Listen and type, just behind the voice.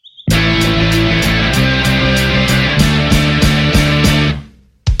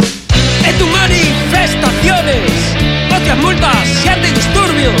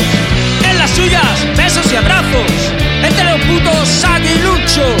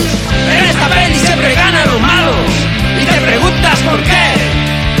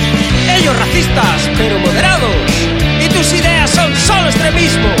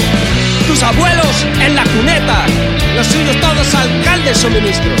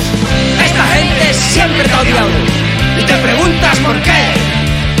suministros. Esta gente siempre te ha odiado y te preguntas por qué.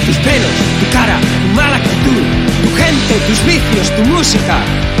 Tus pelos, tu cara, tu mala actitud, tu gente, tus vicios, tu música,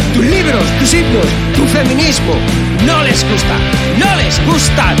 tus libros, tus himnos, tu feminismo. No les gusta, no les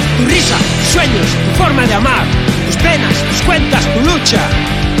gusta. Tu risa, tus sueños, tu forma de amar, tus penas, tus cuentas, tu lucha,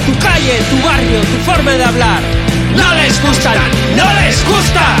 tu calle, tu barrio, tu forma de hablar. No les gustan, no les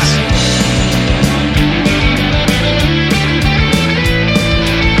gustas.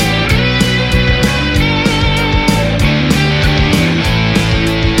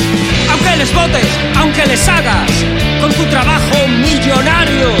 Aunque les votes, aunque les hagas con tu trabajo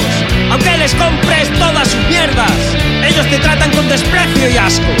millonarios, aunque les compres todas sus mierdas, ellos te tratan con desprecio y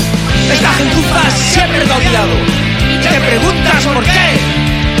asco. Esta gentuza siempre te ha odiado y te preguntas por qué.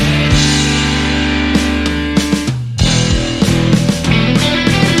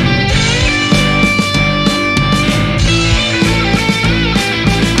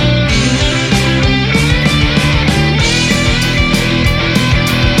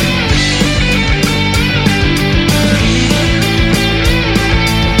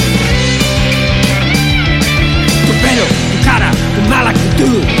 Tu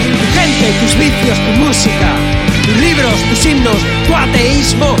gente, tus vicios, tu música, tus libros, tus himnos, tu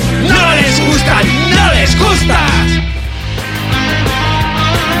ateísmo. ¡No les gustan! ¡No les gustas!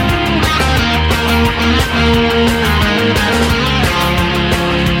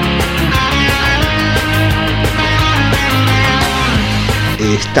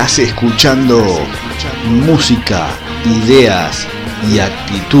 Estás escuchando Música, Ideas y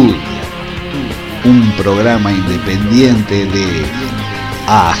Actitud, un programa independiente de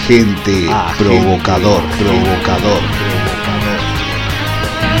Agente Provocador.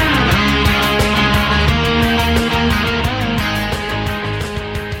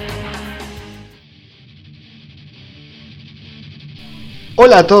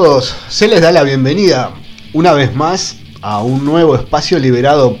 Hola a todos, se les da la bienvenida una vez más a un nuevo espacio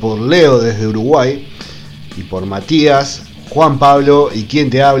liberado por Leo desde Uruguay y por Matías, Juan Pablo y quien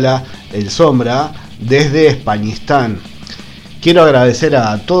te habla, El Sombra, desde Españistán. Quiero agradecer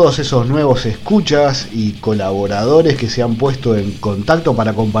a todos esos nuevos escuchas y colaboradores que se han puesto en contacto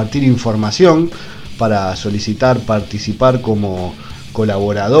para compartir información, para solicitar participar como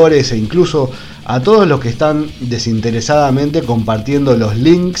colaboradores e incluso a todos los que están desinteresadamente compartiendo los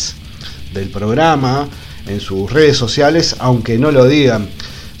links del programa en sus redes sociales, aunque no lo digan,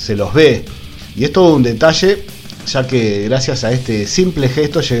 se los ve. Y es todo un detalle, ya que gracias a este simple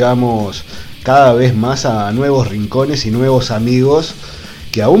gesto llegamos cada vez más a nuevos rincones y nuevos amigos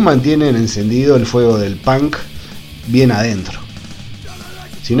que aún mantienen encendido el fuego del punk bien adentro.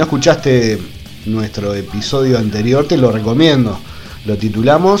 Si no escuchaste nuestro episodio anterior, te lo recomiendo. Lo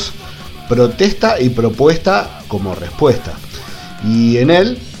titulamos Protesta y Propuesta como Respuesta. Y en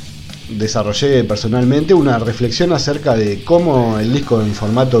él desarrollé personalmente una reflexión acerca de cómo el disco en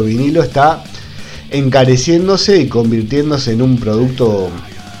formato vinilo está encareciéndose y convirtiéndose en un producto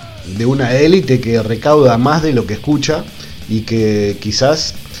de una élite que recauda más de lo que escucha y que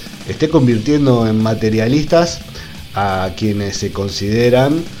quizás esté convirtiendo en materialistas a quienes se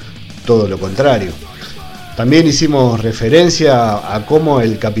consideran todo lo contrario. También hicimos referencia a cómo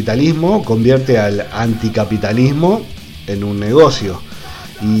el capitalismo convierte al anticapitalismo en un negocio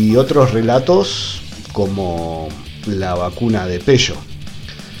y otros relatos como la vacuna de Pello.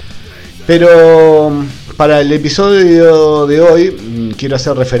 Pero para el episodio de hoy quiero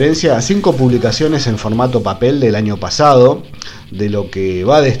hacer referencia a 5 publicaciones en formato papel del año pasado, de lo que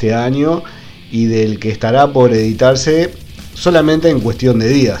va de este año y del que estará por editarse solamente en cuestión de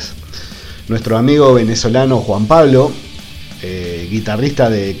días. Nuestro amigo venezolano Juan Pablo, guitarrista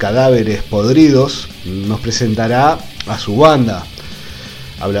de Cadáveres Podridos, nos presentará a su banda.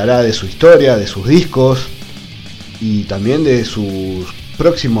 Hablará de su historia, de sus discos y también de sus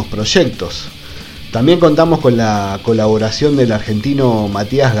próximos proyectos. También contamos con la colaboración del argentino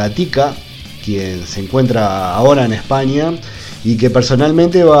Matías Gatica, quien se encuentra ahora en España y que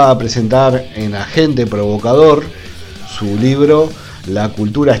personalmente va a presentar en Agente Provocador su libro La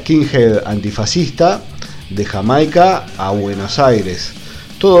cultura skinhead antifascista, de Jamaica a Buenos Aires.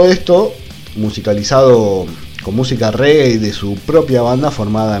 Todo esto musicalizado con música reggae de su propia banda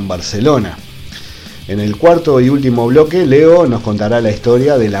formada en Barcelona. En el cuarto y último bloque, Leo nos contará la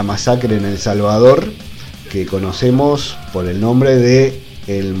historia de la masacre en El Salvador, que conocemos por el nombre de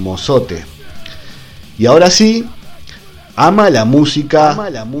El Mozote. Y ahora sí, ama la música,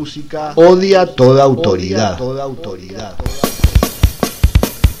 odia toda autoridad.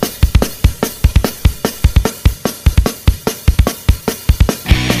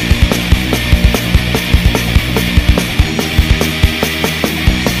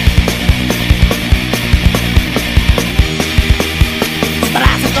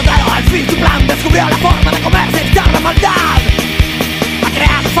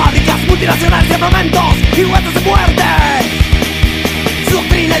 y huesos de muerte. Su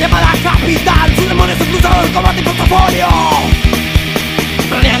doctrina llamada capital, sus demonios incluso el combate y portafolio,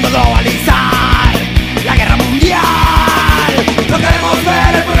 planeando globalizar la guerra mundial. No queremos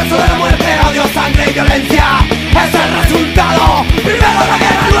ver el progreso de la muerte, odio, sangre y violencia. Es el resultado, primero la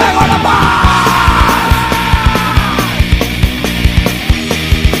guerra, luego la paz.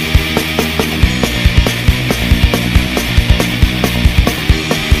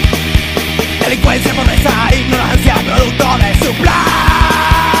 Delincuencia, pobreza, ignorancia, producto de su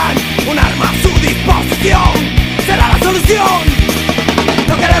plan. Un arma a su disposición será la solución.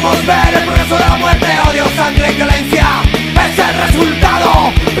 No queremos ver el progreso de la muerte, odio, sangre y violencia. Es el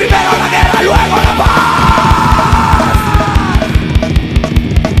resultado, primero la guerra, luego la paz.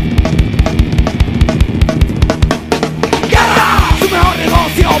 Guerra, su mejor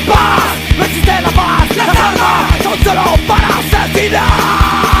negocio, paz. No existe la paz, las armas son solo para asesinar.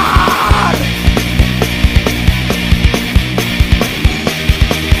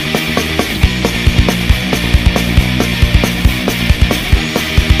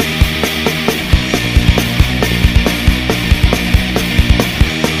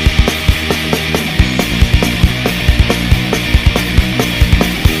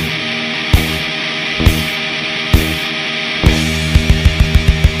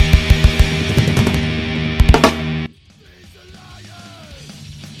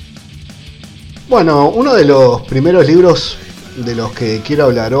 Bueno, uno de los primeros libros de los que quiero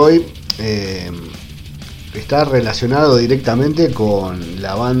hablar hoy está relacionado directamente con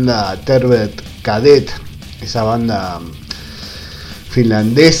la banda Tervet Cadet, esa banda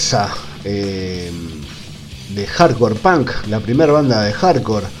finlandesa de hardcore punk, la primera banda de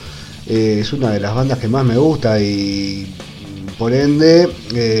hardcore. Es una de las bandas que más me gusta y por ende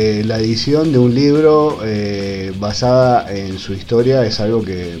la edición de un libro basada en su historia es algo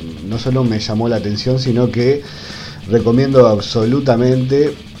que no solo me llamó la atención, sino que recomiendo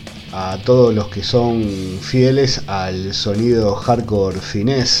absolutamente a todos los que son fieles al sonido hardcore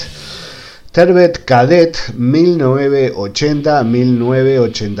finés. Tervet Cadet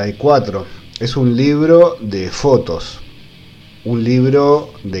 1980-1984 es un libro de fotos, un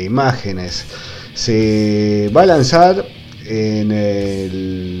libro de imágenes. Se va a lanzar en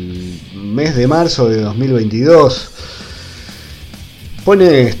el mes de marzo de 2022.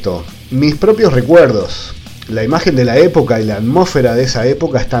 Pone esto: mis propios recuerdos, la imagen de la época y la atmósfera de esa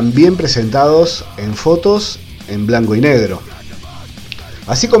época están bien presentados en fotos en blanco y negro.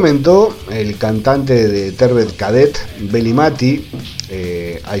 Así comentó el cantante de Tervet Cadet, Veli-Matti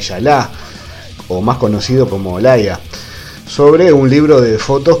Ayala, o más conocido como Laia, sobre un libro de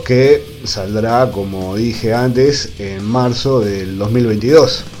fotos que saldrá, como dije antes, en marzo del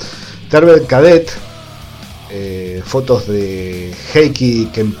 2022. Tervet Cadet, fotos de Heikki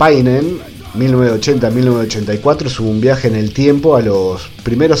Kemppainen, 1980-1984, es un viaje en el tiempo a los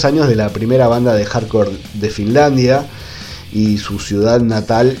primeros años de la primera banda de hardcore de Finlandia y su ciudad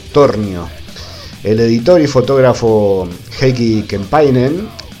natal, Tornio. El editor y fotógrafo Heikki Kemppainen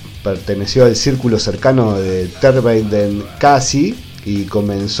perteneció al círculo cercano de Terveiden Käsi y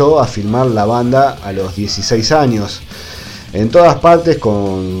comenzó a filmar la banda a los 16 años. En todas partes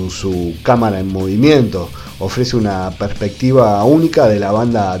con su cámara en movimiento, ofrece una perspectiva única de la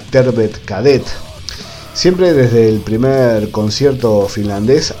banda Tervet Cadet, siempre desde el primer concierto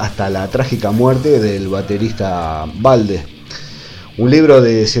finlandés hasta la trágica muerte del baterista Valde. Un libro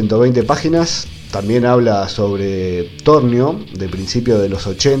de 120 páginas también habla sobre Tornio de principios de los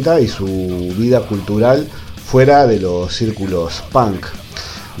 80 y su vida cultural fuera de los círculos punk.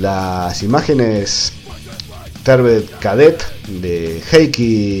 Las imágenes Tervet Cadet de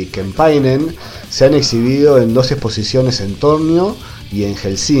Heikki Kemppainen se han exhibido en 2 exposiciones en Tornio y en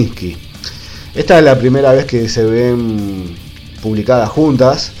Helsinki. Esta es la primera vez que se ven publicadas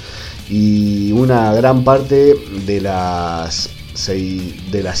juntas y una gran parte de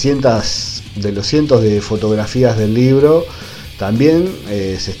los cientos de fotografías del libro también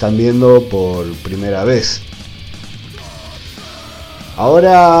se están viendo por primera vez.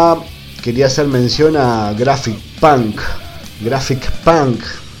 Ahora quería hacer mención a Graphic Punk. Graphic Punk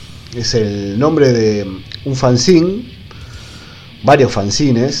es el nombre de un fanzine, varios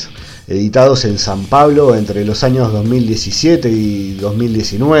fanzines editados en San Pablo entre los años 2017 y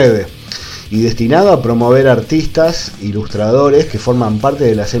 2019 y destinado a promover artistas, ilustradores que forman parte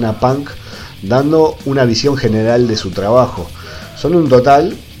de la escena punk, dando una visión general de su trabajo. Son un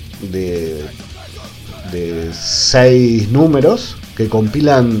total de 6 números que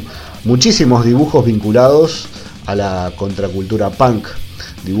compilan muchísimos dibujos vinculados a la contracultura punk.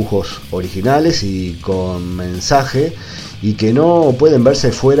 dibujos originales y con mensaje, y que no pueden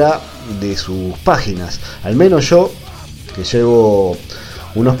verse fuera de sus páginas. Al menos yo, que llevo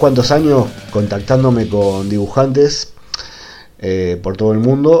unos cuantos años contactándome con dibujantes por todo el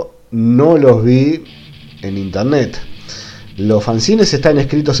mundo, no los vi en internet. Los fanzines están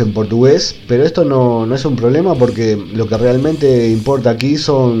escritos en portugués, pero esto no es un problema, porque lo que realmente importa aquí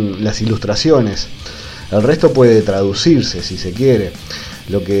son las ilustraciones. El resto puede traducirse si se quiere.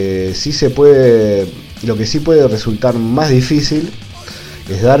 Lo que sí puede resultar más difícil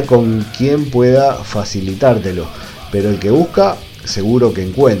es dar con quien pueda facilitártelo, pero el que busca seguro que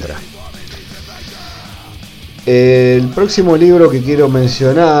encuentra. El próximo libro que quiero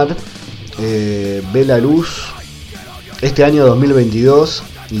mencionar ve la luz este año 2022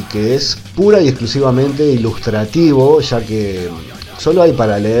 y que es pura y exclusivamente ilustrativo, ya que solo hay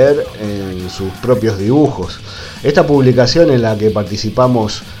para leer en sus propios dibujos. Esta publicación, en la que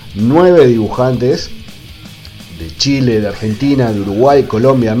participamos 9 dibujantes de Chile, de Argentina, de Uruguay,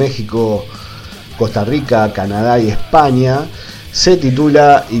 Colombia, México, Costa Rica, Canadá y España, se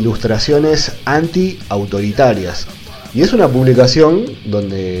titula Ilustraciones anti-autoritarias. Y es una publicación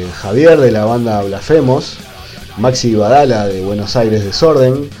donde Javier, de la banda Blasfemos, Maxi Badala, de Buenos Aires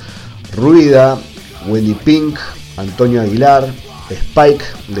Desorden, Ruida, Wendy Pink, Antonio Aguilar, Spike,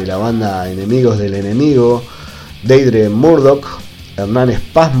 de la banda Enemigos del Enemigo, Deidre Murdoch, Hernán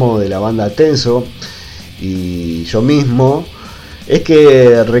Espasmo, de la banda Tenso, y yo mismo, es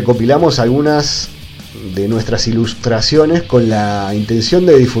que recopilamos algunas de nuestras ilustraciones con la intención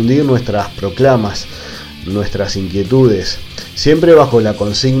de difundir nuestras proclamas, nuestras inquietudes, siempre bajo la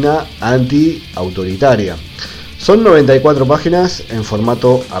consigna anti-autoritaria. Son 94 páginas en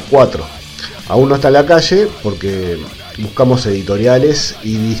formato A4. Aún no está en la calle porque buscamos editoriales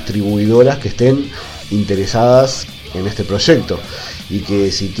y distribuidoras que estén interesadas en este proyecto, y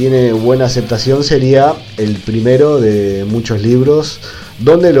que si tiene buena aceptación sería el primero de muchos libros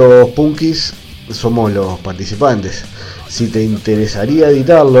donde los punkis somos los participantes. Si te interesaría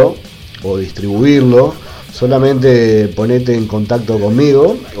editarlo o distribuirlo, solamente ponete en contacto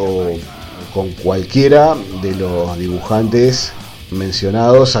conmigo o con cualquiera de los dibujantes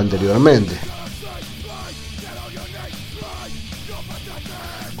mencionados anteriormente.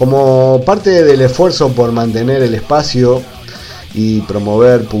 Como parte del esfuerzo por mantener el espacio y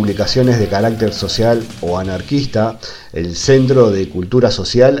promover publicaciones de carácter social o anarquista, el Centro de Cultura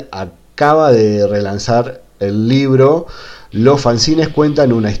Social acaba de relanzar el libro Los fanzines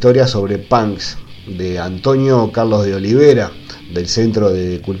cuentan una historia sobre punks, de Antonio Carlos de Olivera, del Centro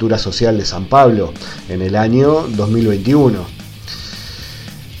de Cultura Social de San Pablo, en el año 2021.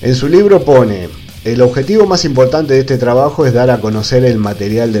 En su libro pone: el objetivo más importante de este trabajo es dar a conocer el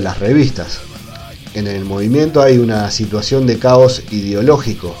material de las revistas. En el movimiento hay una situación de caos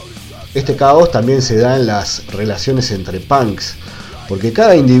ideológico. Este caos también se da en las relaciones entre punks, porque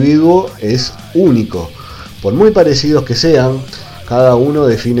cada individuo es único. Por muy parecidos que sean, cada uno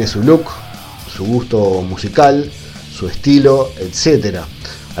define su look, su gusto musical, su estilo, etc.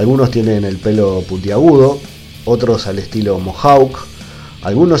 Algunos tienen el pelo puntiagudo, otros al estilo mohawk,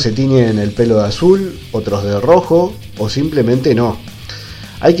 algunos se tiñen el pelo de azul, otros de rojo, o simplemente no.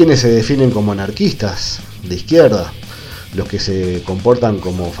 Hay quienes se definen como anarquistas, de izquierda, los que se comportan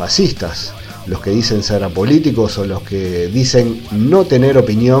como fascistas, los que dicen ser apolíticos o los que dicen no tener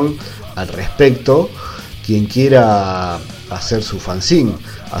opinión al respecto. Quien quiera hacer su fanzine,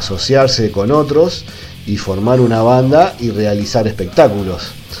 asociarse con otros y formar una banda y realizar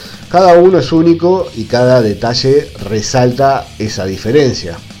espectáculos. Cada uno es único y cada detalle resalta esa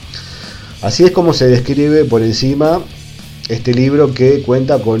diferencia. Así es como se describe por encima este libro, que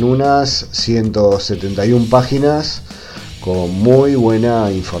cuenta con unas 171 páginas con muy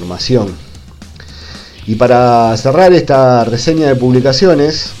buena información. Y para cerrar esta reseña de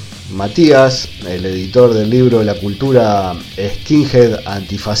publicaciones, Matías, el editor del libro La cultura skinhead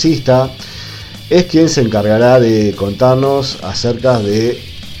antifascista, es quien se encargará de contarnos acerca de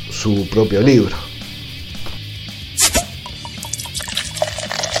su propio libro.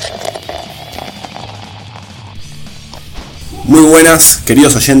 Muy buenas,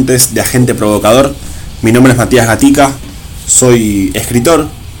 queridos oyentes de Agente Provocador. Mi nombre es Matías Gatica, soy escritor,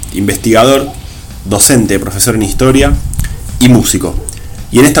 investigador, docente, profesor en historia y músico.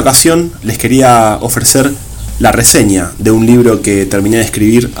 Y en esta ocasión les quería ofrecer la reseña de un libro que terminé de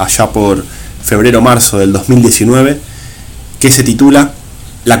escribir allá por febrero-marzo del 2019, que se titula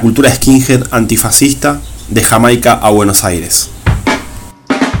La cultura skinhead antifascista, de Jamaica a Buenos Aires.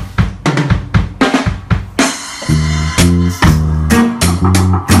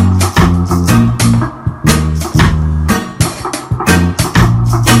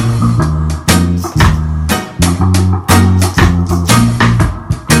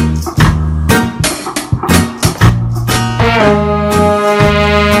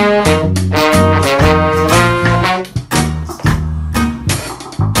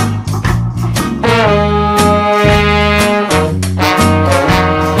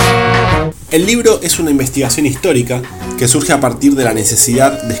 El libro es una investigación histórica que surge a partir de la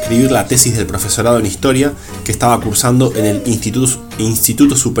necesidad de escribir la tesis del profesorado en Historia que estaba cursando en el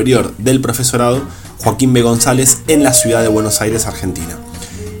Instituto Superior del Profesorado Joaquín B. González en la ciudad de Buenos Aires, Argentina.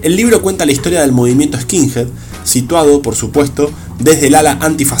 El libro cuenta la historia del movimiento skinhead, situado, por supuesto, desde el ala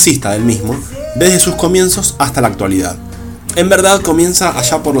antifascista del mismo, desde sus comienzos hasta la actualidad. En verdad comienza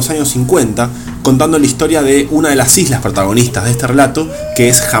allá por los años 50, contando la historia de una de las islas protagonistas de este relato, que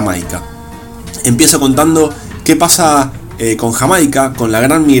es Jamaica. Empiezo contando qué pasa con Jamaica, con la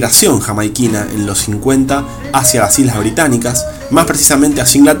gran migración jamaiquina en los 50 hacia las Islas Británicas, más precisamente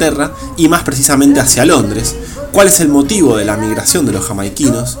hacia Inglaterra y más precisamente hacia Londres, cuál es el motivo de la migración de los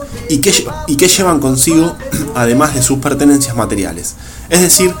jamaiquinos y qué llevan consigo además de sus pertenencias materiales. Es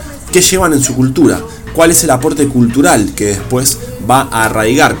decir, qué llevan en su cultura, cuál es el aporte cultural que después va a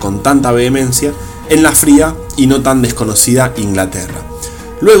arraigar con tanta vehemencia en la fría y no tan desconocida Inglaterra.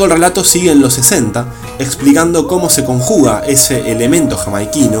 Luego el relato sigue en los 60, explicando cómo se conjuga ese elemento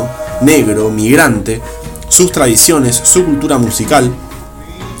jamaiquino, negro, migrante, sus tradiciones, su cultura musical.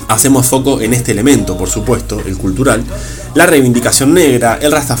 Hacemos foco en este elemento, por supuesto, el cultural, la reivindicación negra,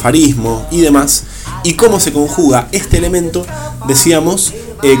 el rastafarismo y demás, y cómo se conjuga este elemento, decíamos,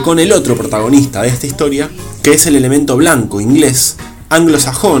 con el otro protagonista de esta historia, que es el elemento blanco, inglés,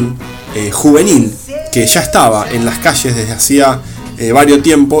 anglosajón, juvenil, que ya estaba en las calles desde hacía varios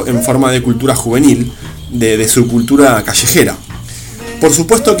tiempo en forma de cultura juvenil, de su cultura callejera. Por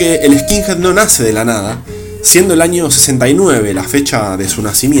supuesto que el skinhead no nace de la nada, siendo el año 69 la fecha de su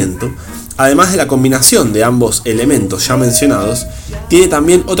nacimiento. Además de la combinación de ambos elementos ya mencionados, tiene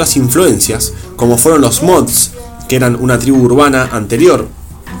también otras influencias, como fueron los mods, que eran una tribu urbana anterior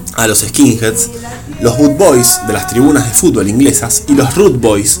a los skinheads, los boot boys de las tribunas de fútbol inglesas y los root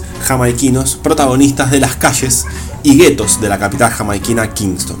boys jamaiquinos, protagonistas de las calles y guetos de la capital jamaiquina,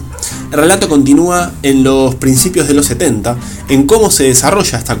 Kingston. El relato continúa en los principios de los 70, en cómo se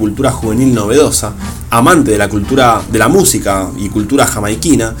desarrolla esta cultura juvenil novedosa, amante de la cultura de la música y cultura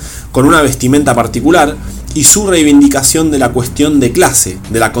jamaiquina, con una vestimenta particular y su reivindicación de la cuestión de clase,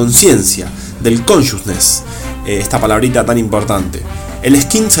 de la conciencia, del consciousness, esta palabrita tan importante. El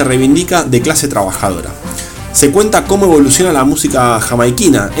skin se reivindica de clase trabajadora. Se cuenta cómo evoluciona la música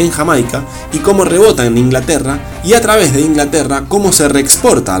jamaiquina en Jamaica y cómo rebota en Inglaterra, y a través de Inglaterra cómo se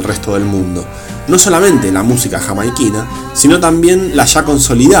reexporta al resto del mundo. No solamente la música jamaiquina, sino también la ya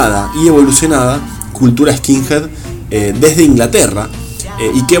consolidada y evolucionada cultura skinhead desde Inglaterra,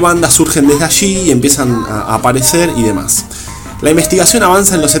 y qué bandas surgen desde allí y empiezan a aparecer y demás. La investigación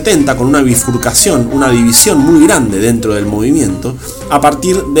avanza en los 70 con una bifurcación, una división muy grande dentro del movimiento, a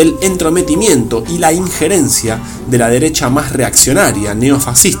partir del entrometimiento y la injerencia de la derecha más reaccionaria,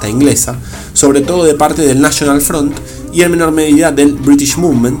 neofascista inglesa, sobre todo de parte del National Front y en menor medida del British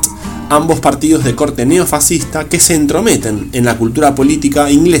Movement, ambos partidos de corte neofascista que se entrometen en la cultura política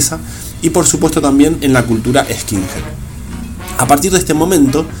inglesa y por supuesto también en la cultura skinhead. A partir de este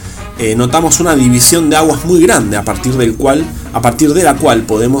momento, notamos una división de aguas muy grande a partir de la cual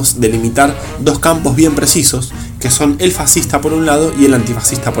podemos delimitar dos campos bien precisos, que son el fascista por un lado y el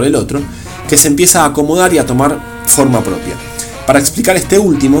antifascista por el otro, que se empieza a acomodar y a tomar forma propia. Para explicar este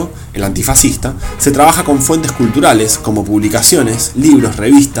último, el antifascista, se trabaja con fuentes culturales como publicaciones, libros,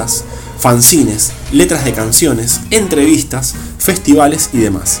 revistas, fanzines, letras de canciones, entrevistas, festivales y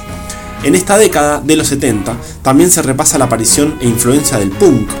demás. En esta década de los 70 también se repasa la aparición e influencia del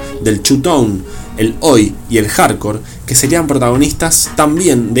punk, del shootone, el oi y el hardcore, que serían protagonistas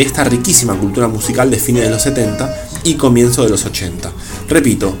también de esta riquísima cultura musical de fines de los 70 y comienzo de los 80.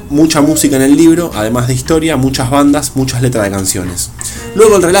 Repito, mucha música en el libro, además de historia, muchas bandas, muchas letras de canciones.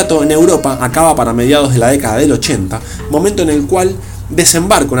 Luego el relato en Europa acaba para mediados de la década del 80, momento en el cual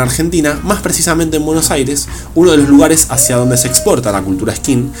desembarco en Argentina, más precisamente en Buenos Aires, uno de los lugares hacia donde se exporta la cultura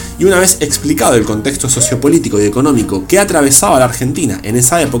skin, y una vez explicado el contexto sociopolítico y económico que atravesaba la Argentina en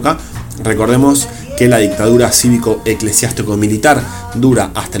esa época, recordemos que la dictadura cívico-eclesiástico-militar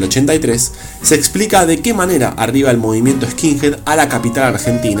dura hasta el 83, se explica de qué manera arriba el movimiento skinhead a la capital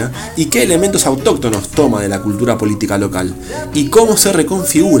argentina y qué elementos autóctonos toma de la cultura política local, y cómo se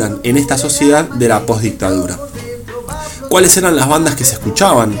reconfiguran en esta sociedad de la postdictadura. ¿Cuáles eran las bandas que se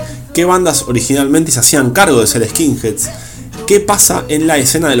escuchaban? ¿Qué bandas originalmente se hacían cargo de ser skinheads? ¿Qué pasa en la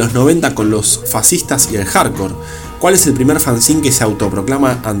escena de los 90 con los fascistas y el hardcore? ¿Cuál es el primer fanzine que se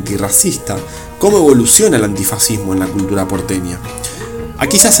autoproclama antirracista? ¿Cómo evoluciona el antifascismo en la cultura porteña?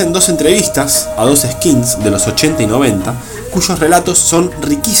 Aquí se hacen dos entrevistas a dos skins de los 80 y 90, cuyos relatos son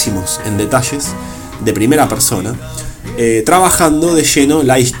riquísimos en detalles de primera persona, trabajando de lleno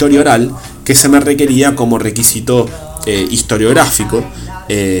la historia oral que se me requería como requisito historiográfico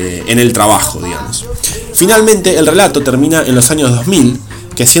en el trabajo, digamos. Finalmente, el relato termina en los años 2000,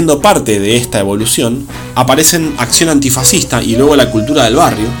 que siendo parte de esta evolución, aparecen Acción Antifascista y luego La Cultura del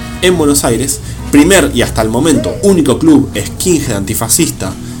Barrio en Buenos Aires, primer y hasta el momento único club skinhead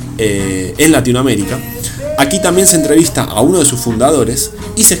antifascista en Latinoamérica. Aquí también se entrevista a uno de sus fundadores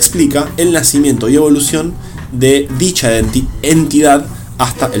y se explica el nacimiento y evolución de dicha entidad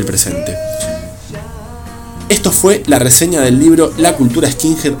hasta el presente. Esto fue la reseña del libro La Cultura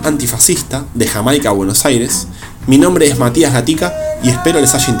Skinhead Antifascista, de Jamaica a Buenos Aires. Mi nombre es Matías Gatica y espero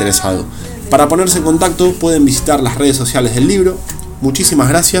les haya interesado. Para ponerse en contacto pueden visitar las redes sociales del libro. Muchísimas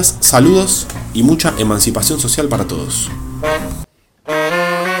gracias, saludos y mucha emancipación social para todos.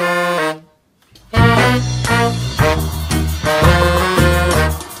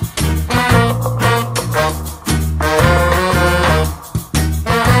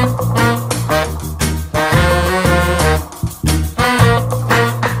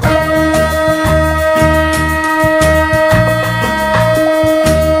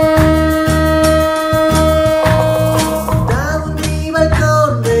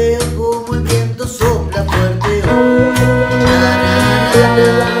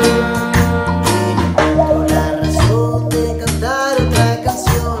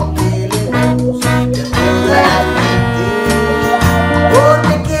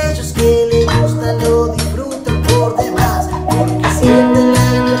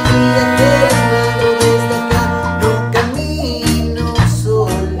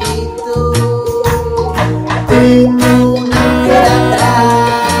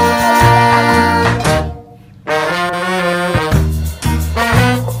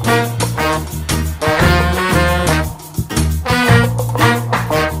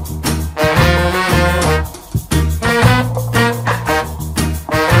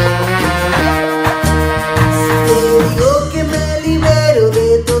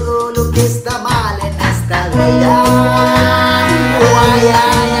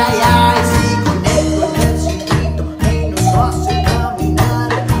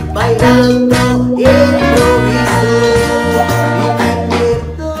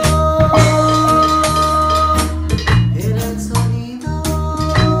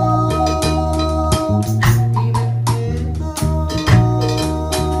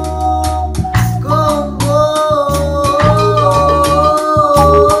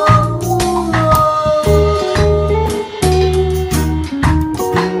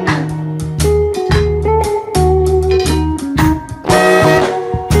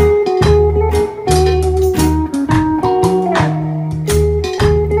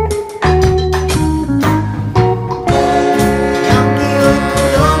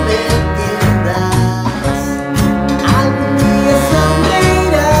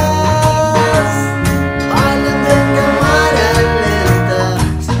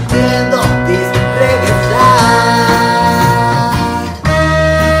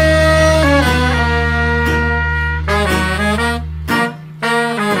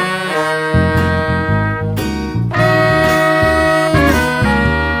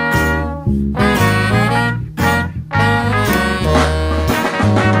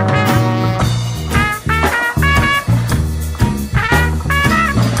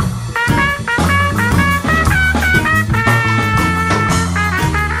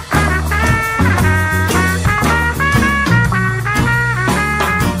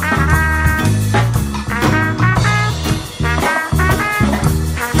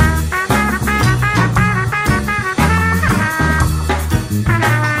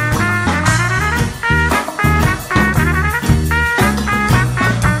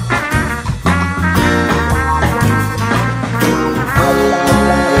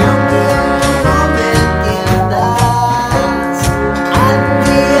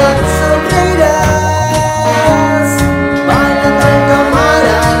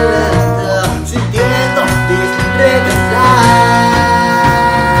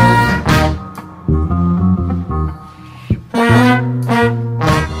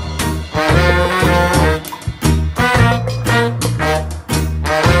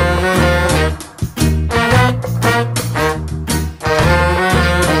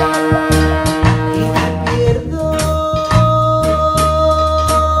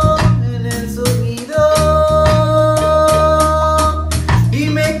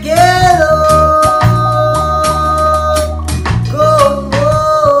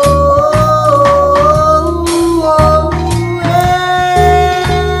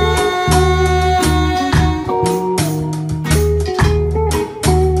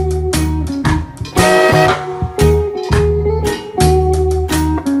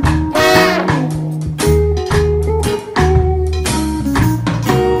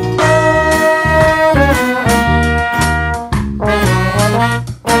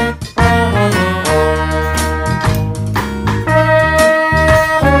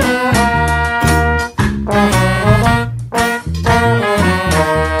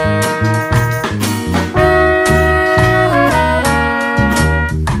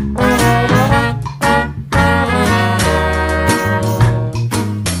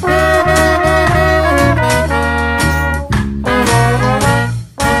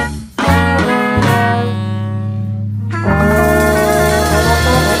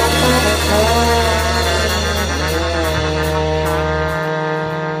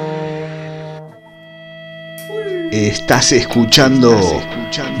 Estás escuchando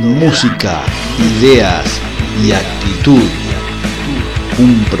música, ideas y actitud.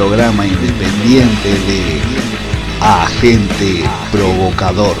 Un programa independiente de Agente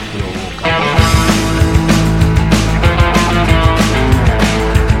Provocador.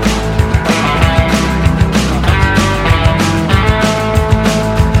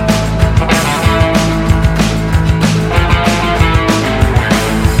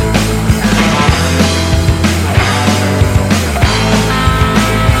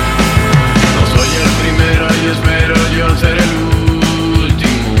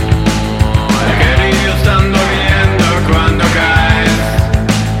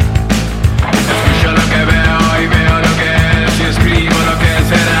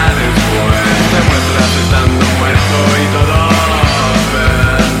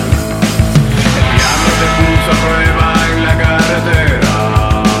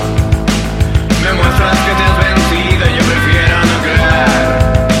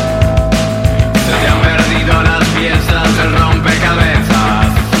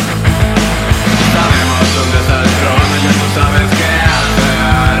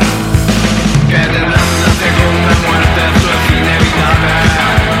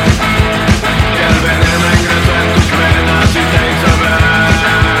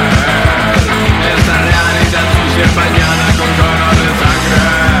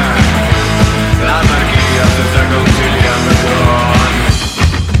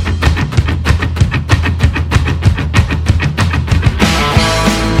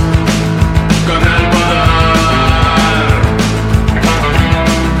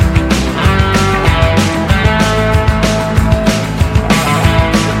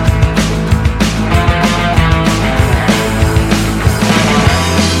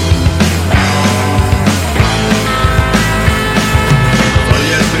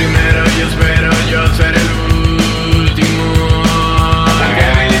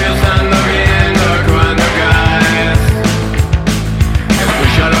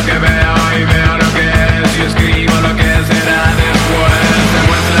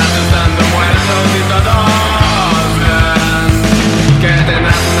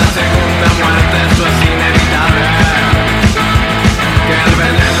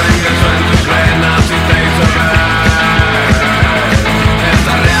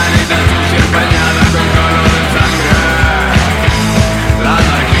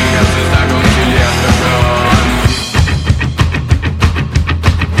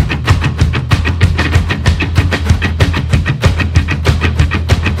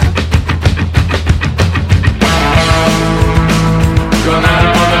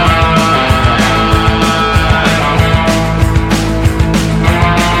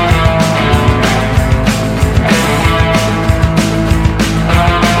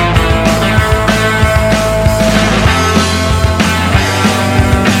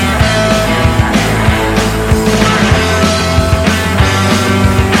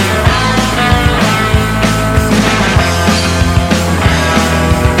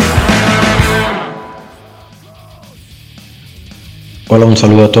 Hola, un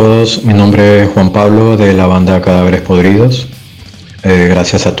saludo a todos. Mi nombre es Juan Pablo de la banda Cadáveres Podridos.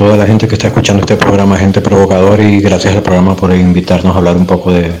 Gracias a toda la gente que está escuchando este programa, Agente Provocador, y gracias al programa por invitarnos a hablar un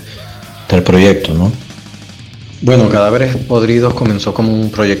poco del proyecto, ¿no? Bueno, Cadáveres Podridos comenzó como un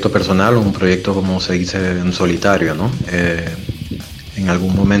proyecto personal, un proyecto, como se dice, en solitario, ¿no? En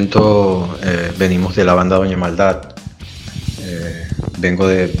algún momento venimos de la banda Doña Maldad. Vengo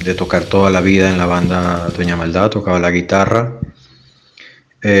de tocar toda la vida en la banda Doña Maldad, tocaba la guitarra.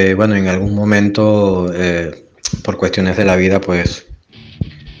 Bueno, en algún momento, por cuestiones de la vida, pues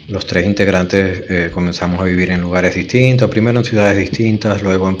los tres integrantes comenzamos a vivir en lugares distintos, primero en ciudades distintas,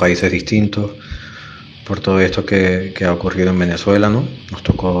 luego en países distintos, por todo esto que ha ocurrido en Venezuela, ¿no? Nos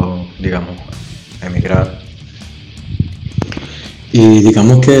tocó, digamos, emigrar. Y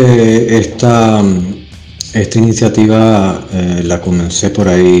digamos que esta iniciativa la comencé por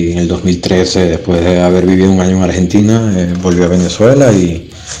ahí en el 2013, después de haber vivido un año en Argentina. Volví a Venezuela y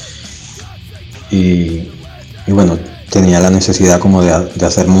bueno, tenía la necesidad como de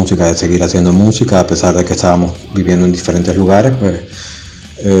hacer música, de seguir haciendo música, a pesar de que estábamos viviendo en diferentes lugares. Pues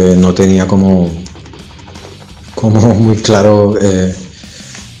no tenía como muy claro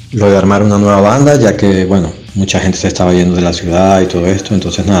lo de armar una nueva banda, ya que, bueno, mucha gente se estaba yendo de la ciudad y todo esto.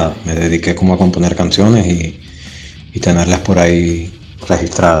 Entonces nada, me dediqué como a componer canciones y tenerlas por ahí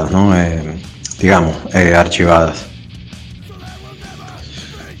registradas, ¿no? Digamos, archivadas.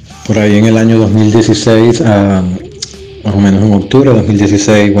 Por ahí en el año 2016, más o menos en octubre de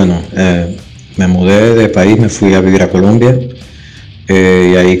 2016, bueno, me mudé de país, me fui a vivir a Colombia, y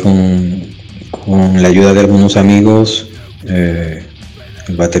ahí con con la ayuda de algunos amigos, el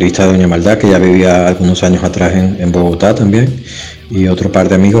baterista de Doña Maldad, que ya vivía algunos años atrás en Bogotá también, y otro par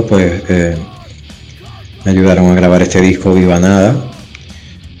de amigos pues me ayudaron a grabar este disco Viva Nada.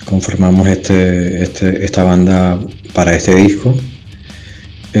 Conformamos esta banda para este disco.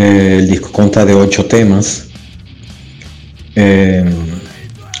 El disco consta de 8 temas.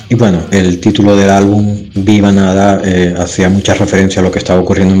 Y bueno, el título del álbum Viva Nada hacía mucha referencia a lo que estaba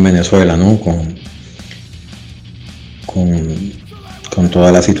ocurriendo en Venezuela, ¿no? Con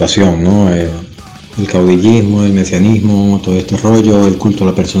toda la situación, ¿no? El caudillismo, el mesianismo, todo este rollo, el culto a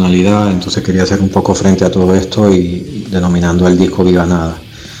la personalidad. Entonces quería hacer un poco frente a todo esto y denominando el disco Viva Nada.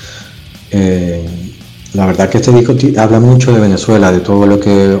 La verdad que este disco habla mucho de Venezuela, de todo lo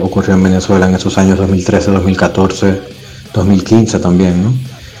que ocurrió en Venezuela en esos años 2013, 2014, 2015 también, ¿no?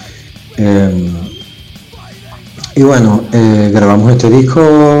 Y bueno, grabamos este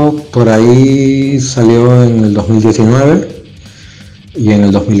disco, por ahí salió en el 2019 y en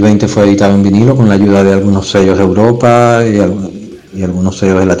el 2020 fue editado en vinilo con la ayuda de algunos sellos de Europa y algunos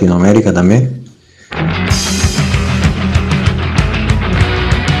sellos de Latinoamérica también.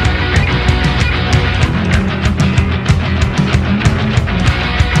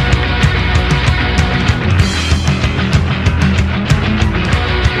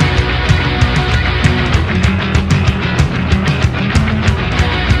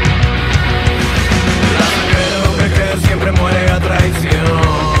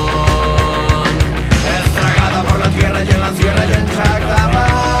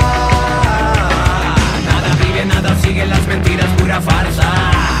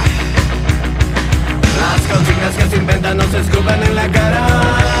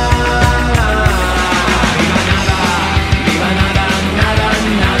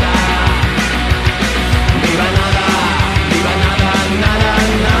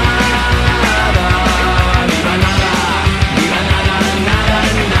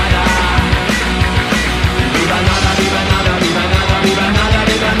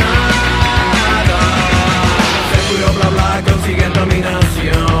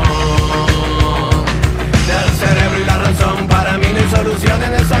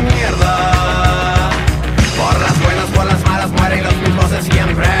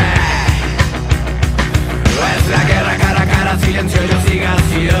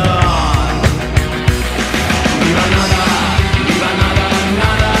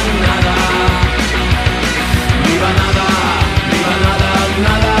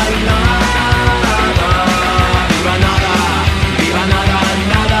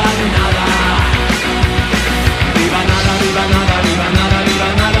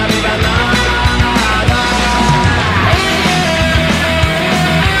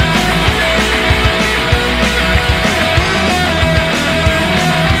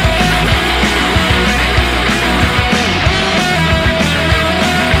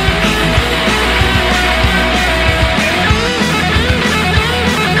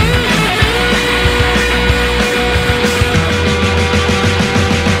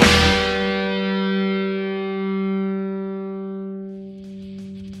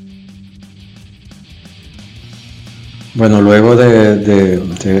 Bueno, luego de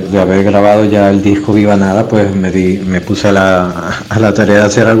haber grabado ya el disco Viva Nada, pues me puse a la tarea de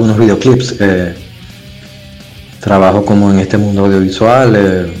hacer algunos videoclips. Trabajo como en este mundo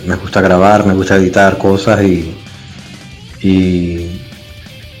audiovisual, me gusta grabar, me gusta editar cosas y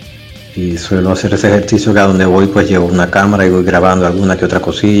suelo hacer ese ejercicio que a donde voy pues llevo una cámara y voy grabando alguna que otra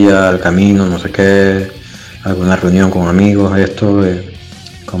cosilla, al camino, no sé qué, alguna reunión con amigos,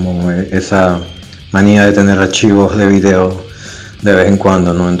 como esa manía de tener archivos de video de vez en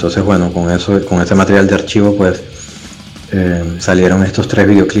cuando, ¿no? Entonces, bueno, con ese material de archivo, pues salieron estos 3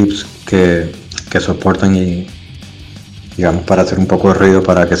 videoclips que soportan y, digamos, para hacer un poco de ruido,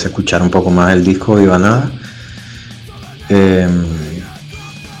 para que se escuchara un poco más el disco Viva Nada.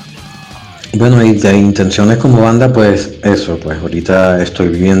 Bueno, y de intenciones como banda, pues eso, pues ahorita estoy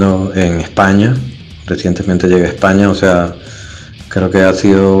viviendo en España, recientemente llegué a España, o sea, creo que ha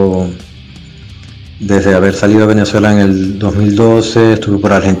sido desde haber salido de Venezuela en el 2012, estuve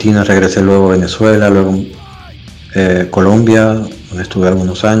por Argentina, regresé luego a Venezuela, luego Colombia, donde estuve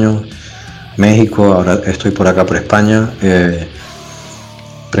algunos años, México, ahora estoy por acá por España,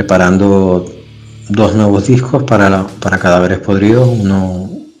 preparando 2 nuevos discos para Cadáveres Podridos,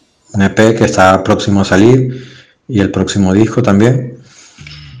 un EP que está próximo a salir y el próximo disco también.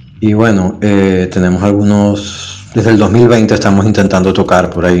 Y bueno, tenemos algunos. Desde el 2020 estamos intentando tocar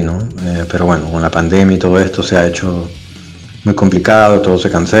por ahí, ¿no? Pero bueno, con la pandemia y todo esto se ha hecho muy complicado, todo se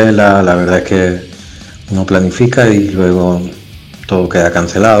cancela, la verdad es que uno planifica y luego todo queda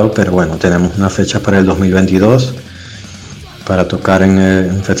cancelado, pero bueno, tenemos una fecha para el 2022 para tocar en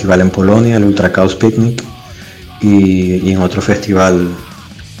un festival en Polonia, el Ultra Chaos Picnic, y en otro festival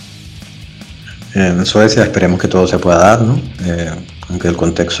en Suecia. Esperemos que todo se pueda dar, ¿no? Aunque el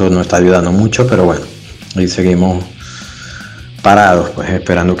contexto no está ayudando mucho, pero bueno, ahí seguimos parados, pues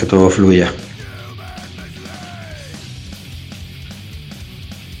esperando que todo fluya.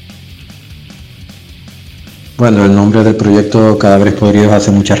 Bueno, el nombre del proyecto Cadáveres Podridos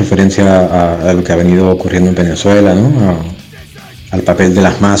hace mucha referencia a lo que ha venido ocurriendo en Venezuela, ¿no? Al papel de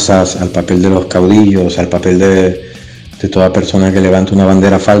las masas, al papel de los caudillos, al papel de toda persona que levanta una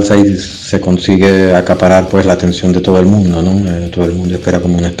bandera falsa y se consigue acaparar pues la atención de todo el mundo, ¿no? Todo el mundo espera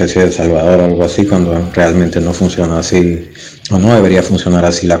como una especie de salvador o algo así, cuando realmente no funciona así, o no debería funcionar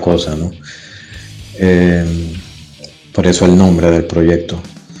así la cosa, ¿no? Por eso el nombre del proyecto.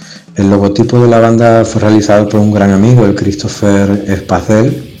 El logotipo de la banda fue realizado por un gran amigo, el Christopher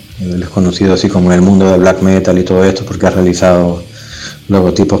Espazel. Él es conocido así como en el mundo de black metal y todo esto porque ha realizado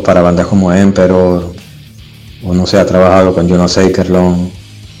logotipos para bandas como Emperor, o no sé, ha trabajado con Jonas Akerlund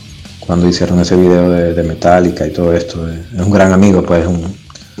cuando hicieron ese video de Metallica y todo esto. Es un gran amigo, pues,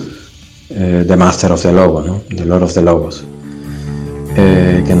 The Master of the Logo, ¿no? The Lord of the Logos,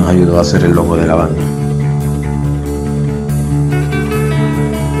 que nos ayudó a hacer el logo de la banda.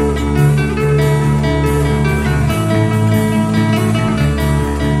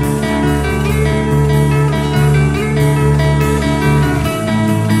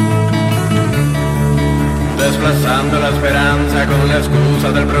 Desplazando la esperanza con la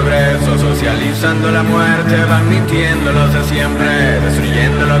excusa del progreso, socializando la muerte, van mintiendo los de siempre,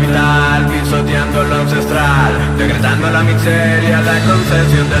 destruyendo lo vital, pisoteando lo ancestral, decretando la miseria, la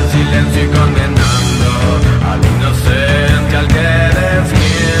concesión del silencio y condenando al inocente, al que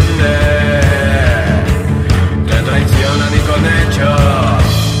defiende. Te traicionan y con hechos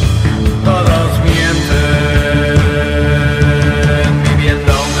todos mienten,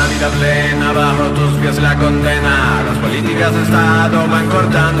 viviendo una vida plena bajo tus pies la condena. Las políticas de Estado van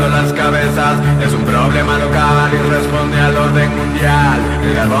cortando las cabezas. Es un problema local y responde al orden mundial.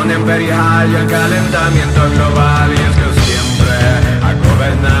 El carbón imperial y el calentamiento global. Y es que siempre ha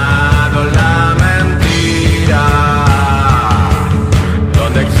gobernado la mentira.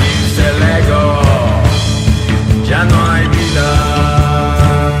 Donde existe el ego, ya no hay vida.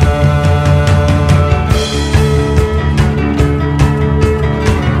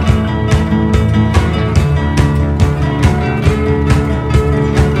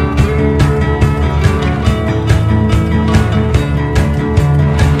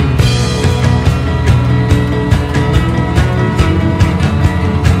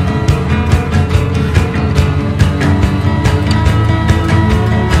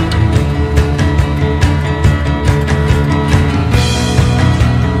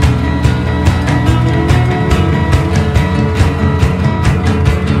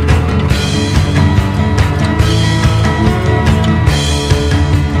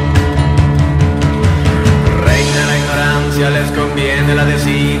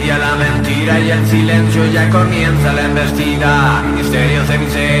 El silencio, ya comienza la embestida. Ministerios de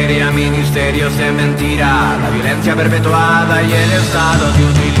miseria, ministerios de mentira. La violencia perpetuada y el Estado te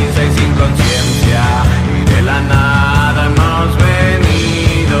utiliza y sin conciencia. Y de la nada hemos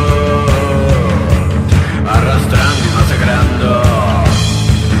venido arrastrando y masacrando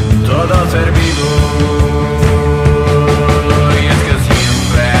todo ser vivo. Y es que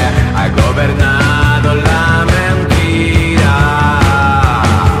siempre ha gobernado la mentira.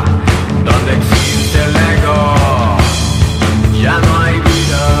 Donde existe el ego, ya no hay vida.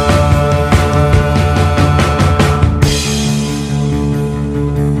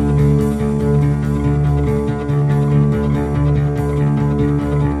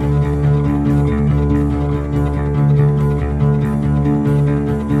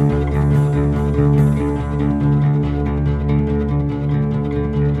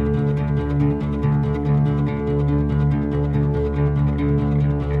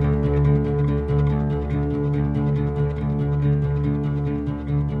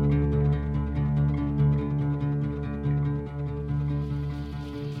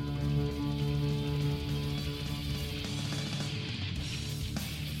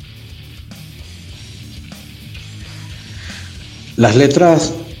 Las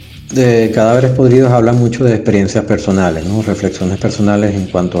letras de Cadáveres Podridos hablan mucho de experiencias personales, ¿no? Reflexiones personales en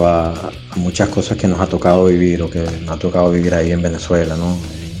cuanto a muchas cosas que nos ha tocado vivir o que nos ha tocado vivir ahí en Venezuela, ¿no?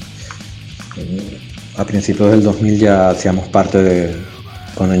 A principios del 2000 ya hacíamos parte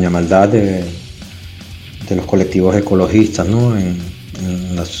con Doña Maldad de los colectivos ecologistas, ¿no? En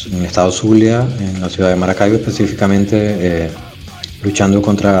el estado Zulia, en la ciudad de Maracaibo específicamente, luchando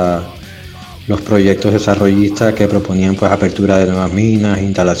contra los proyectos desarrollistas que proponían pues apertura de nuevas minas,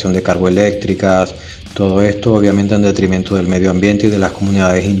 instalación de carboeléctricas, todo esto obviamente en detrimento del medio ambiente y de las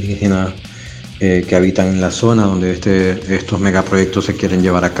comunidades indígenas que habitan en la zona donde estos megaproyectos se quieren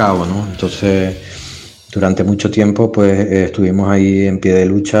llevar a cabo, ¿no? Entonces, durante mucho tiempo pues estuvimos ahí en pie de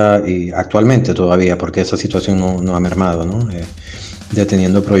lucha y actualmente todavía, porque esa situación no ha mermado, ¿no?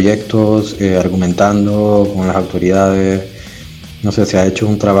 Deteniendo proyectos, argumentando con las autoridades. No sé, se ha hecho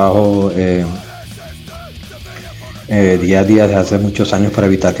un trabajo día a día desde hace muchos años para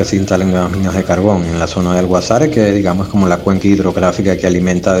evitar que se instalen nuevas minas de carbón en la zona del Guasare, que digamos es como la cuenca hidrográfica que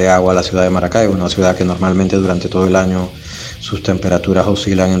alimenta de agua a la ciudad de Maracaibo, una ciudad que normalmente durante todo el año sus temperaturas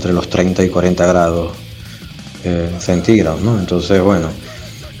oscilan entre los 30 y 40 grados centígrados, ¿no? Entonces, bueno,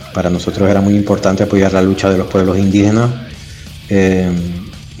 para nosotros era muy importante apoyar la lucha de los pueblos indígenas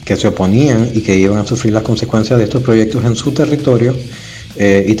que se oponían y que iban a sufrir las consecuencias de estos proyectos en su territorio,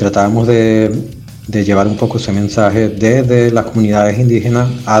 y tratábamos de llevar un poco ese mensaje desde las comunidades indígenas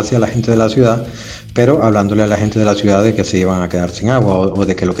hacia la gente de la ciudad, pero hablándole a la gente de la ciudad de que se iban a quedar sin agua o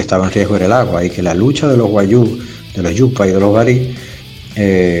de que lo que estaba en riesgo era el agua, y que la lucha de los guayú, de los yupa y de los barí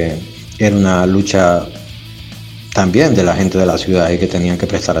era una lucha también de la gente de la ciudad y que tenían que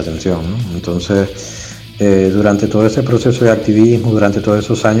prestar atención, ¿no? Entonces, durante todo ese proceso de activismo, durante todos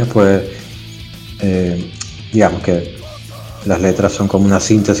esos años, pues digamos que las letras son como una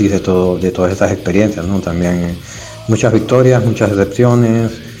síntesis de todas estas experiencias, ¿no? También muchas victorias, muchas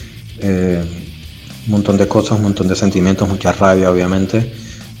decepciones, un montón de cosas, un montón de sentimientos, mucha rabia obviamente,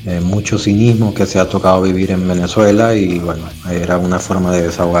 mucho cinismo que se ha tocado vivir en Venezuela, y bueno, era una forma de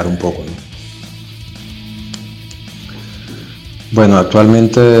desahogar un poco, ¿no? Bueno,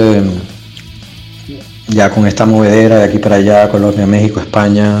 actualmente ya con esta movedera de aquí para allá, Colombia, México,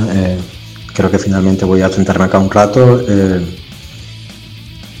 España, creo que finalmente voy a sentarme acá un rato,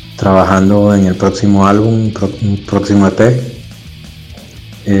 trabajando en el próximo álbum, un próximo EP.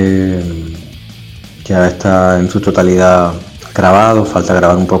 Ya está en su totalidad grabado, falta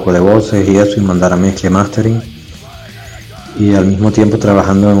grabar un poco de voces y eso, y mandar a mezcla y mastering. Y al mismo tiempo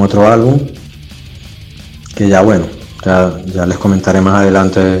trabajando en otro álbum, que ya bueno, ya les comentaré más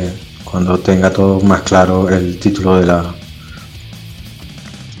adelante cuando tenga todo más claro el título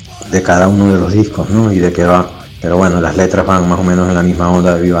de cada uno de los discos, ¿no? Y de qué va. Pero bueno, las letras van más o menos en la misma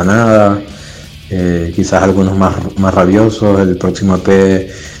onda de Viva Nada, quizás algunos más rabiosos. El próximo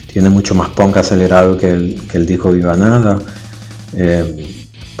EP tiene mucho más punk acelerado que el disco Viva Nada, un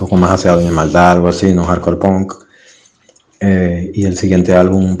poco más hacia Doña Maldad, algo así, no hardcore punk. Y el siguiente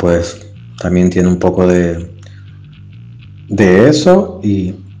álbum pues también tiene un poco de eso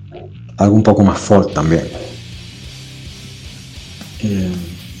y algo un poco más folk también.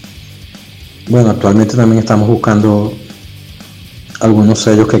 Bueno, actualmente también estamos buscando algunos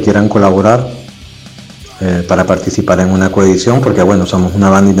sellos que quieran colaborar para participar en una coedición, porque bueno, somos una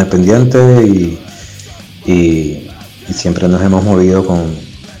banda independiente y siempre nos hemos movido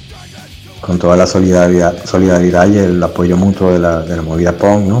con toda la solidaridad y el apoyo mutuo de la movida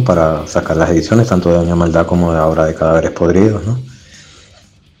punk, ¿no? Para sacar las ediciones tanto de Doña Maldad como de ahora de Cadáveres Podridos, ¿no?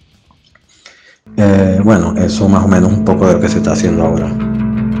 Bueno, eso más o menos un poco de lo que se está haciendo ahora.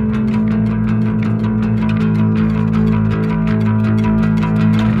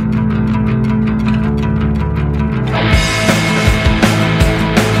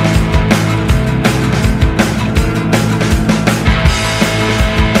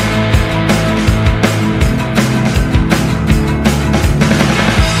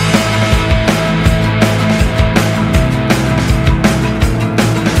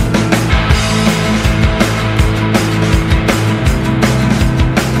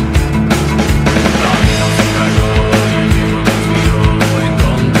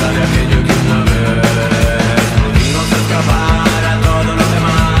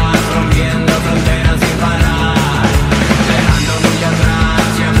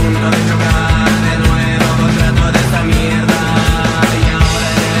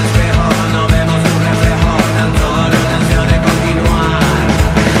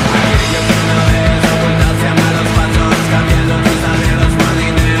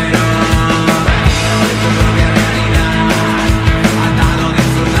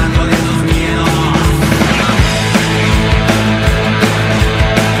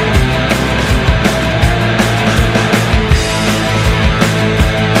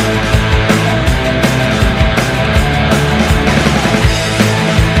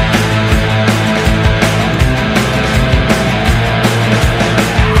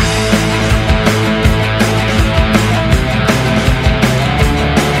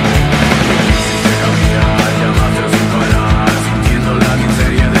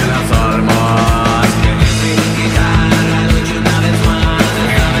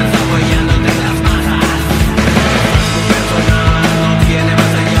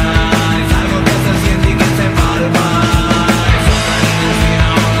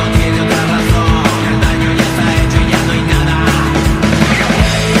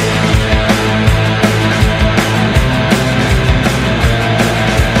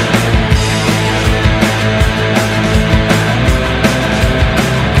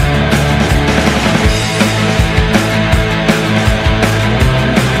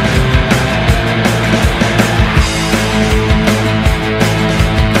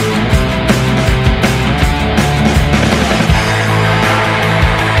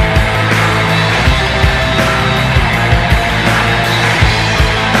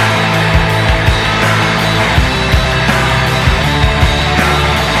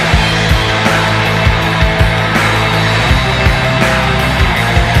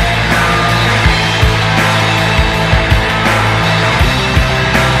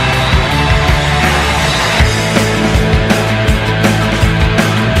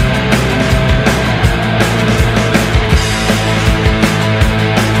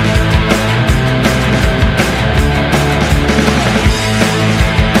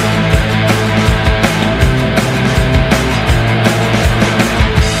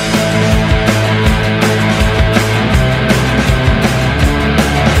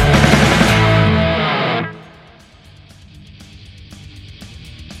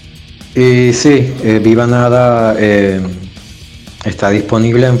 Y sí, Viva Nada está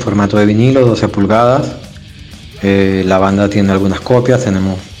disponible en formato de vinilo, 12 pulgadas. La banda tiene algunas copias,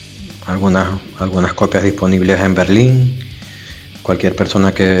 tenemos algunas copias disponibles en Berlín. Cualquier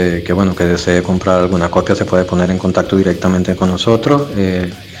persona que desee comprar alguna copia se puede poner en contacto directamente con nosotros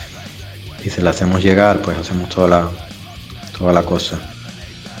y se la hacemos llegar, pues hacemos toda la cosa.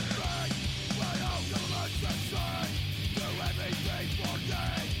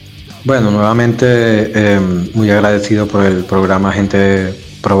 Bueno, nuevamente muy agradecido por el programa Gente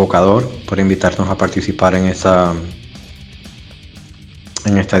Provocador, por invitarnos a participar en esta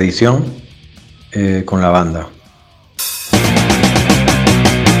edición con la banda.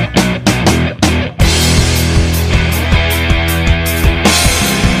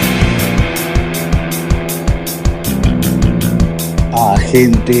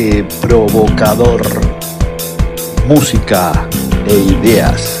 Agente Provocador, música e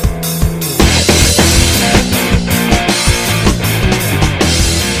ideas.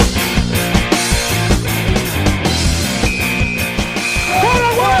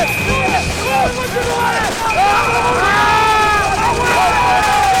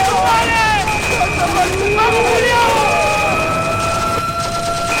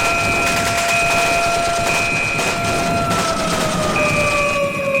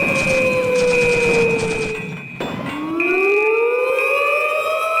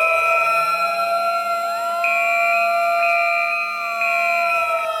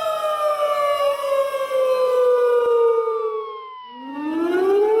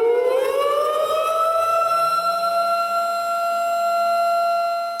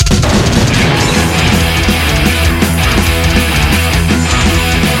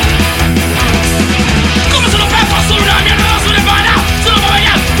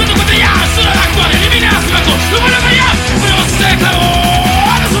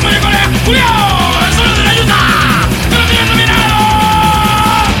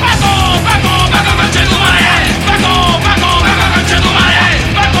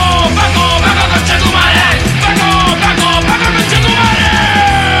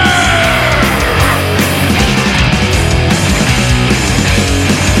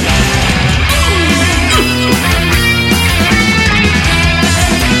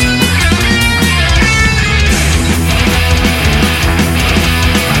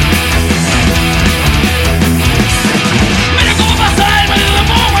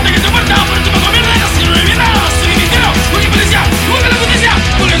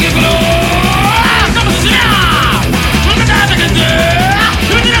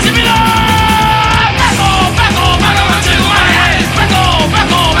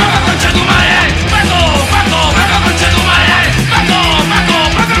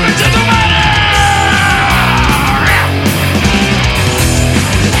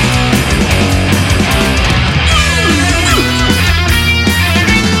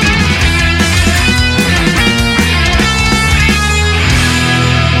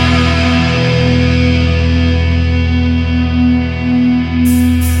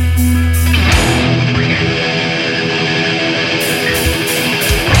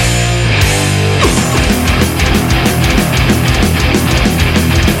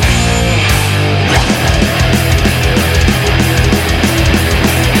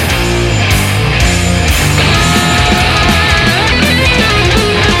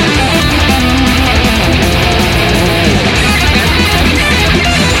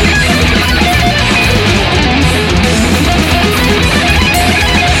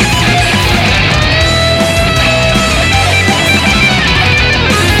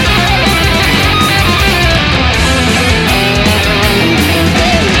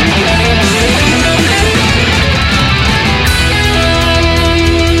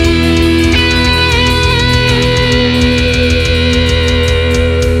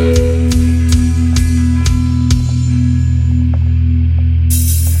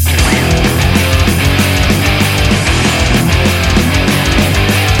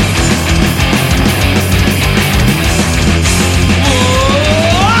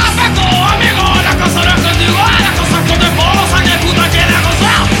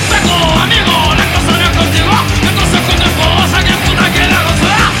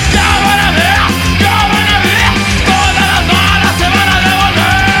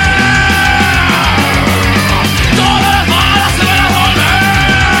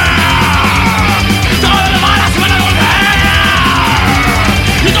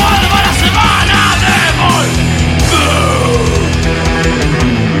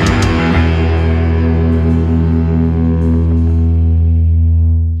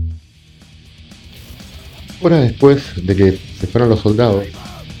 Horas después de que se fueron los soldados,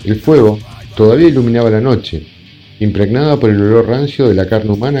 El fuego todavía iluminaba la noche, impregnada por el olor rancio de la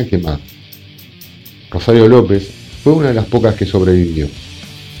carne humana quemada. Rosario López fue una de las pocas que sobrevivió.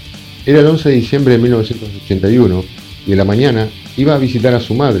 Era el 11 de diciembre de 1981 y en la mañana iba a visitar a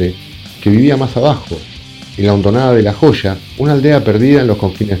su madre, que vivía más abajo, en la hondonada de La Joya, una aldea perdida en los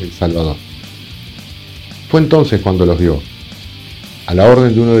confines de El Salvador. Fue entonces cuando los vio. A la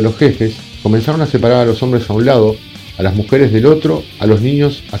orden de uno de los jefes, comenzaron a separar a los hombres a un lado, a las mujeres del otro, a los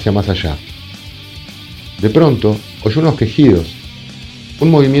niños hacia más allá. De pronto, oyó unos quejidos,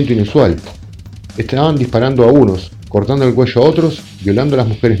 un movimiento inusual. Estaban disparando a unos, cortando el cuello a otros, violando a las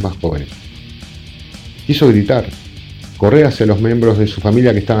mujeres más jóvenes. Quiso gritar, correr hacia los miembros de su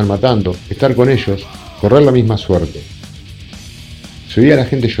familia que estaban matando, estar con ellos, correr la misma suerte. Se oía a la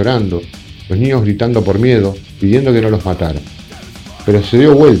gente llorando, los niños gritando por miedo, pidiendo que no los mataran. Pero se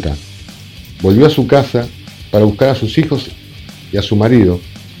dio vuelta, volvió a su casa para buscar a sus hijos y a su marido,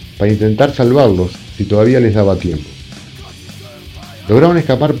 para intentar salvarlos si todavía les daba tiempo. Lograron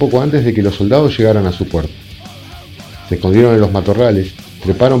escapar poco antes de que los soldados llegaran a su puerta. Se escondieron en los matorrales,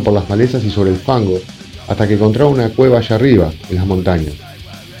 treparon por las malezas y sobre el fango, hasta que encontraron una cueva allá arriba, en las montañas.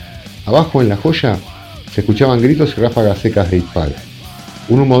 Abajo, en La Joya, se escuchaban gritos y ráfagas secas de disparos.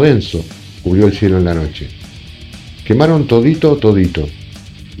 Un humo denso cubrió el cielo en la noche. Quemaron todito.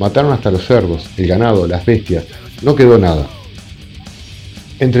 Mataron hasta los cerdos, el ganado, las bestias. No quedó nada.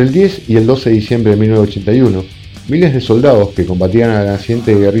 Entre el 10 y el 12 de diciembre de 1981, miles de soldados que combatían a la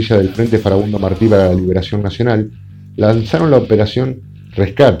naciente guerrilla del Frente Farabundo Martí para la Liberación Nacional lanzaron la operación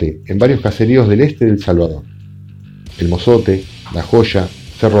Rescate en varios caseríos del este de El Salvador. El Mozote, La Joya,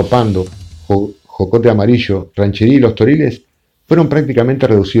 Cerro Pando, Jocote Amarillo, Ranchería y Los Toriles fueron prácticamente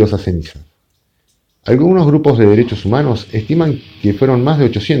reducidos a cenizas. Algunos grupos de derechos humanos estiman que fueron más de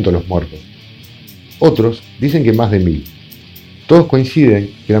 800 los muertos. Otros dicen que más de 1000. Todos coinciden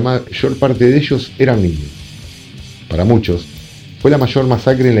que la mayor parte de ellos eran niños. Para muchos, fue la mayor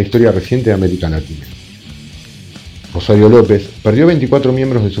masacre en la historia reciente de América Latina. Rosario López perdió 24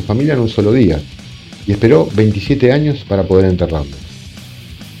 miembros de su familia en un solo día y esperó 27 años para poder enterrarlos.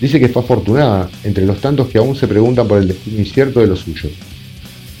 Dice que fue afortunada entre los tantos que aún se preguntan por el destino incierto de los suyos.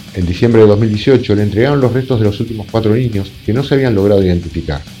 En diciembre de 2018 le entregaron los restos de los últimos 4 niños que no se habían logrado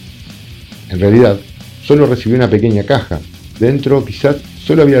identificar. En realidad, solo recibió una pequeña caja. Dentro quizás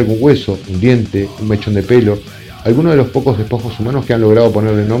solo había algún hueso, un diente, un mechón de pelo, algunos de los pocos despojos humanos que han logrado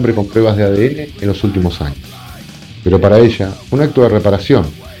ponerle nombre con pruebas de ADN en los últimos años. Pero para ella, un acto de reparación,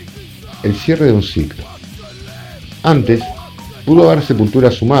 el cierre de un ciclo. Antes, pudo dar sepultura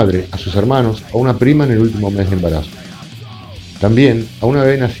a su madre, a sus hermanos, a una prima en el último mes de embarazo. También a una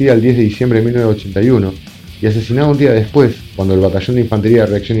bebé nacida el 10 de diciembre de 1981 y asesinada un día después, cuando el Batallón de Infantería de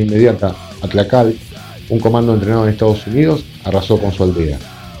Reacción Inmediata, Atlacal, un comando entrenado en Estados Unidos, arrasó con su aldea.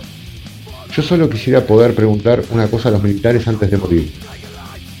 Yo solo quisiera poder preguntar una cosa a los militares antes de morir.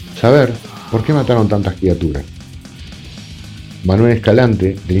 Saber por qué mataron tantas criaturas. Manuel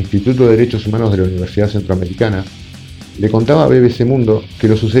Escalante, del Instituto de Derechos Humanos de la Universidad Centroamericana, le contaba a BBC Mundo que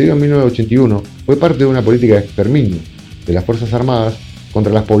lo sucedido en 1981 fue parte de una política de exterminio de las Fuerzas Armadas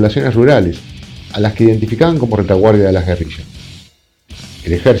contra las poblaciones rurales, a las que identificaban como retaguardia de las guerrillas.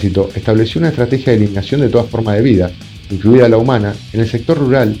 El ejército estableció una estrategia de eliminación de toda forma de vida, incluida la humana, en el sector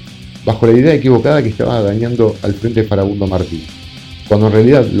rural, bajo la idea equivocada que estaba dañando al Frente Farabundo Martí, cuando en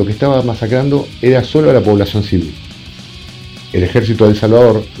realidad lo que estaba masacrando era solo a la población civil. El ejército de El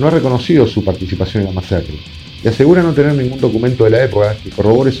Salvador no ha reconocido su participación en la masacre y asegura no tener ningún documento de la época que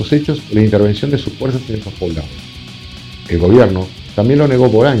corrobore esos hechos o la intervención de sus fuerzas en esos poblados. El gobierno también lo negó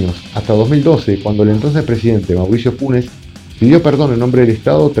por años, hasta 2012, cuando el entonces presidente Mauricio Funes pidió perdón en nombre del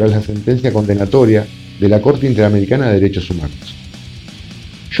Estado tras la sentencia condenatoria de la Corte Interamericana de Derechos Humanos.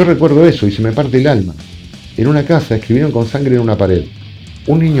 Yo recuerdo eso y se me parte el alma. En una casa escribieron con sangre en una pared: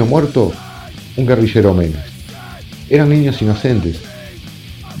 un niño muerto, un guerrillero menos. Eran niños inocentes.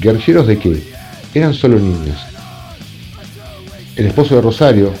 ¿Guerrilleros de qué? Eran solo niños. El esposo de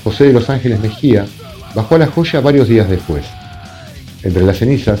Rosario, José de Los Ángeles Mejía, bajó a La Joya varios días después. Entre las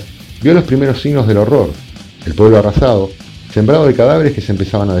cenizas, vio los primeros signos del horror: el pueblo arrasado, sembrado de cadáveres que se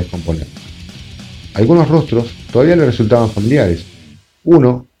empezaban a descomponer. Algunos rostros todavía le resultaban familiares.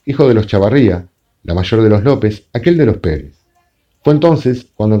 Uno, hijo de los Chavarría, la mayor de los López, aquel de los Pérez. Fue entonces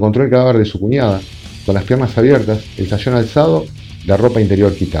cuando encontró el cadáver de su cuñada, con las piernas abiertas, el sayón alzado, la ropa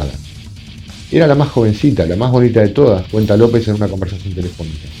interior quitada. Era la más jovencita, la más bonita de todas, cuenta López en una conversación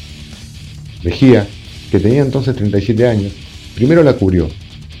telefónica. Mejía, que tenía entonces 37 años, primero la cubrió,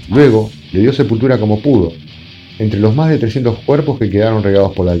 luego le dio sepultura como pudo, entre los más de 300 cuerpos que quedaron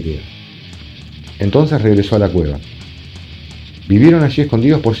regados por la aldea. Entonces regresó a la cueva. Vivieron allí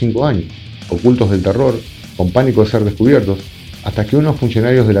escondidos por 5 años, ocultos del terror, con pánico de ser descubiertos, hasta que unos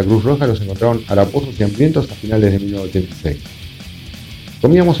funcionarios de la Cruz Roja los encontraron haraposos y hambrientos a finales de 1986.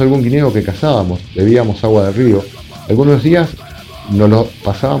 Comíamos algún guineo que cazábamos, bebíamos agua del río, algunos días nos lo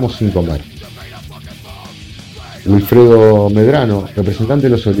pasábamos sin comer. Wilfredo Medrano, representante de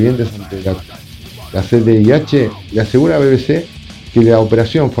los sobrevivientes ante la CDIH, le asegura a BBC que la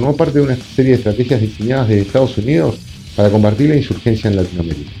operación formó parte de una serie de estrategias diseñadas desde Estados Unidos para combatir la insurgencia en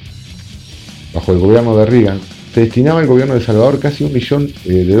Latinoamérica. Bajo el gobierno de Reagan, se destinaba al gobierno de El Salvador casi $1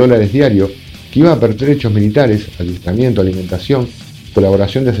 millón diario que iba a pertrechos militares, adiestramiento, alimentación,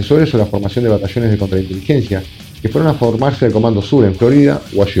 colaboración de asesores o la formación de batallones de contrainteligencia que fueron a formarse al Comando Sur en Florida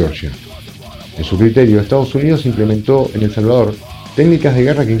o a Georgia. En su criterio, Estados Unidos implementó en El Salvador técnicas de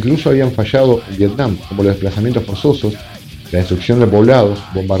guerra que incluso habían fallado en Vietnam, como los desplazamientos forzosos, la destrucción de poblados,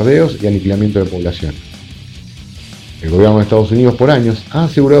 bombardeos y aniquilamiento de población. El gobierno de Estados Unidos por años ha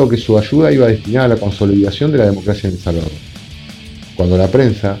asegurado que su ayuda iba destinada a la consolidación de la democracia en El Salvador. Cuando la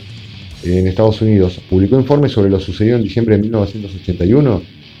prensa en Estados Unidos publicó informes sobre lo sucedido en diciembre de 1981,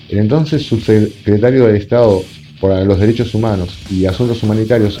 el entonces subsecretario de Estado por los Derechos Humanos y Asuntos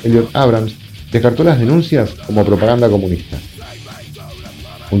Humanitarios, Elliot Abrams, descartó las denuncias como propaganda comunista.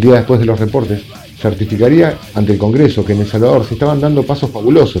 Un día después de los reportes, certificaría ante el Congreso que en El Salvador se estaban dando pasos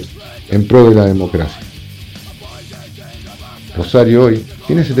fabulosos en pro de la democracia. Rosario hoy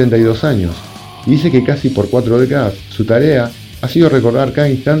tiene 72 años y dice que casi por 4 décadas su tarea ha sido recordar cada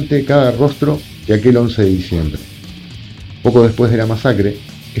instante, cada rostro de aquel 11 de diciembre. Poco después de la masacre,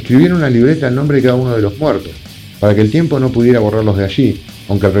 escribió en una libreta el nombre de cada uno de los muertos, para que el tiempo no pudiera borrarlos de allí,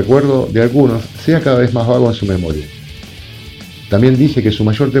 aunque el recuerdo de algunos sea cada vez más vago en su memoria. También dice que su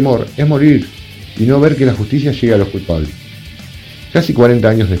mayor temor es morir y no ver que la justicia llegue a los culpables. Casi 40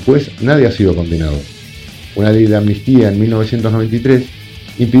 años después, nadie ha sido condenado. Una ley de amnistía en 1993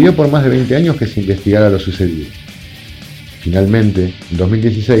 impidió por más de 20 años que se investigara lo sucedido. Finalmente, en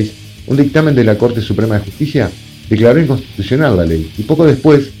 2016, un dictamen de la Corte Suprema de Justicia declaró inconstitucional la ley y poco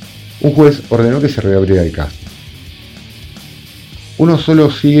después, un juez ordenó que se reabriera el caso. Uno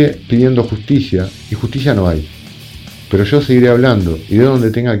solo sigue pidiendo justicia y justicia no hay. Pero yo seguiré hablando y de donde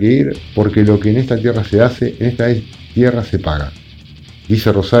tenga que ir porque lo que en esta tierra se hace, en esta tierra se paga.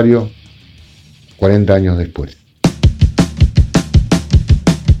 Dice Rosario 40 años después.